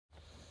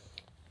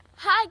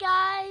Hi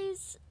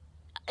guys,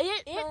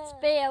 it's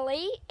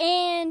Bailey,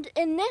 and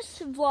in this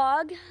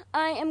vlog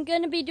I am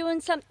going to be doing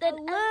something a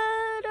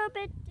little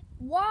bit.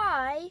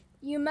 Why,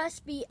 you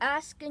must be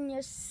asking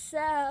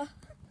yourself.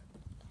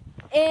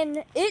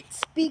 And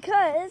it's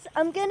because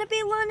I'm going to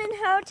be learning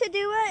how to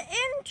do an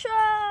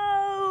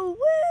intro.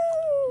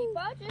 Woo!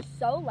 People are just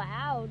so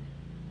loud.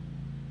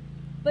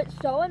 But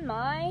so am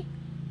I,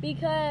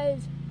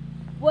 because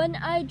when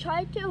I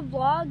try to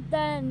vlog,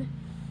 then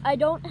I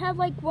don't have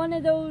like one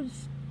of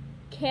those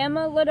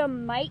camera little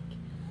mic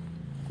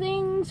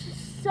things,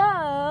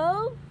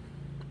 so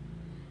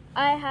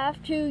I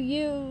have to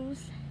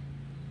use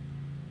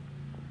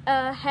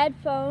a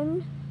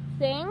headphone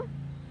thing,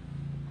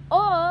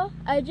 or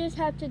I just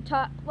have to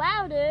talk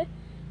louder.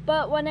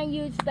 But when I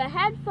use the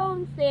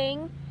headphone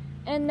thing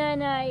and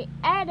then I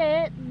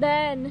edit,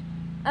 then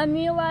I'm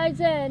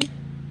realizing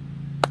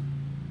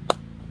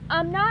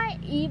I'm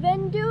not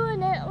even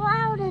doing it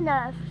loud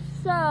enough.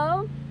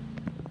 So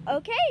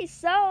okay,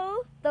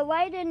 so the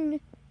lighting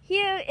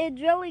here is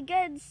really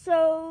good,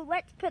 so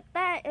let's put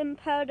that in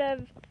part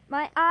of.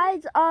 My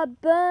eyes are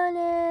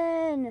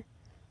burning.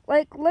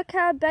 Like, look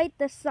how bright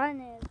the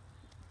sun is.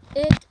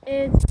 It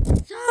is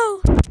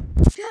so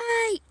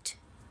bright.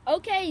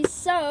 Okay,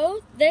 so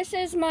this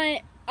is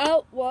my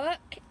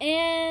artwork,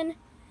 and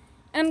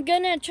I'm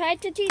gonna try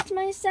to teach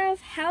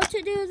myself how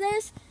to do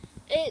this.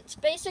 It's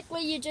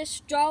basically you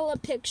just draw a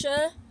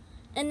picture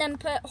and then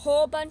put a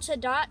whole bunch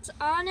of dots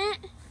on it.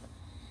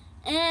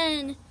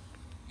 And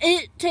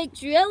it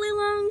takes really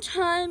long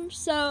time,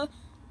 so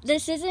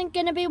this isn't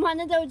going to be one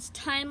of those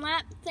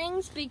time-lapse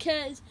things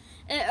because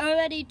it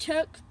already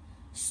took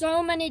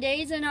so many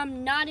days and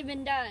I'm not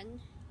even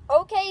done.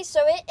 Okay,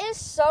 so it is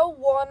so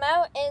warm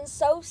out and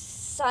so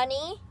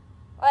sunny.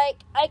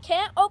 Like, I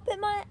can't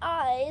open my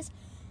eyes.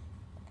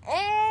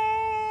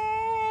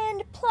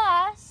 And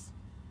plus,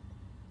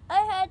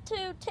 I had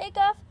to take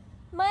off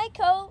my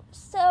coat,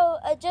 so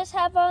I just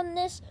have on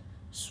this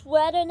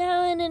sweater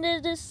now, and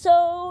it is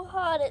so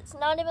hot. It's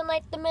not even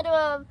like the middle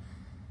of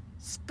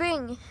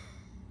spring.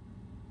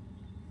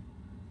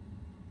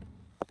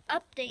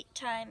 Update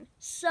time.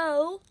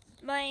 So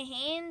my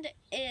hand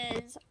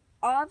is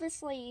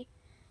obviously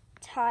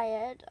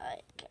tired.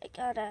 I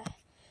gotta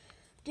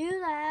do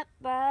that,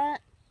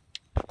 but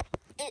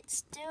it's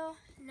still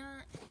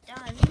not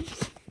done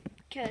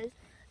because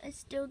I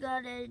still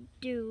gotta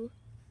do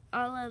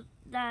all of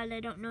that. I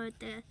don't know if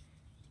the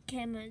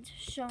camera's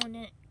showing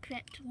it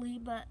correctly,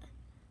 but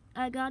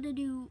I gotta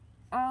do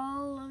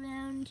all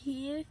around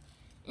here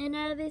and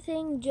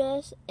everything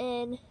just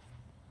in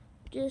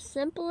just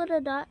simple little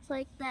dots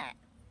like that.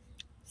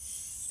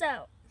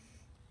 So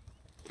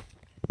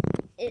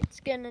it's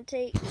gonna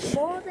take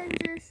more than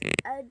just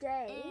a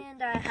day,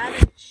 and I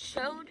haven't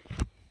showed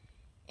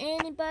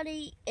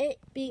anybody it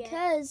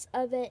because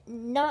of it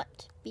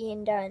not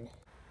being done.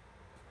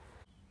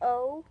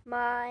 Oh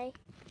my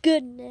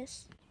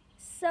goodness.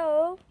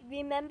 So,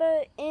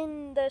 remember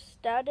in the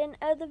starting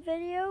of the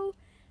video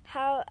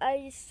how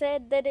I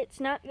said that it's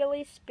not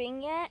really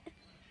spring yet?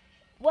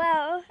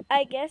 Well,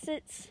 I guess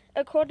it's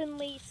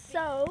accordingly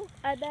so.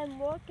 I've been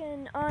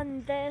working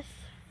on this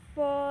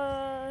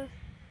for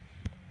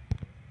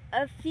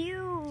a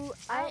few.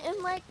 I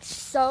am like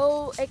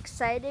so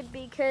excited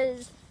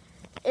because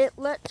it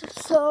looked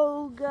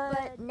so good.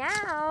 But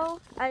now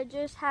I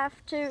just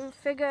have to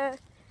figure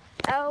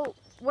out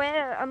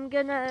where I'm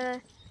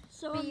gonna.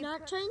 So I'm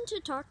not trying to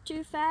talk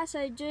too fast,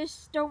 I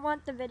just don't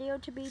want the video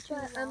to be too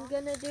long. I'm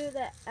gonna do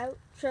the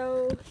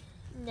outro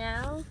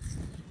now.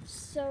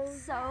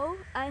 So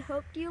I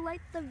hope you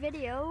liked the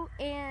video,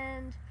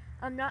 and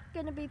I'm not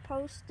gonna be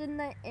posting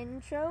the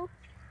intro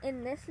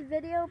in this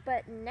video,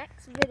 but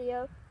next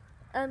video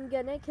I'm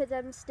gonna, because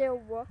I'm still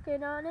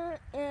working on it,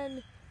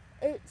 and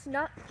it's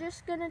not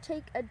just gonna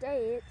take a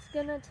day, it's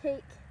gonna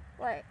take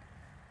like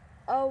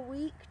a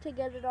week to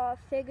get it all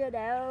figured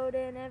out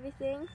and everything.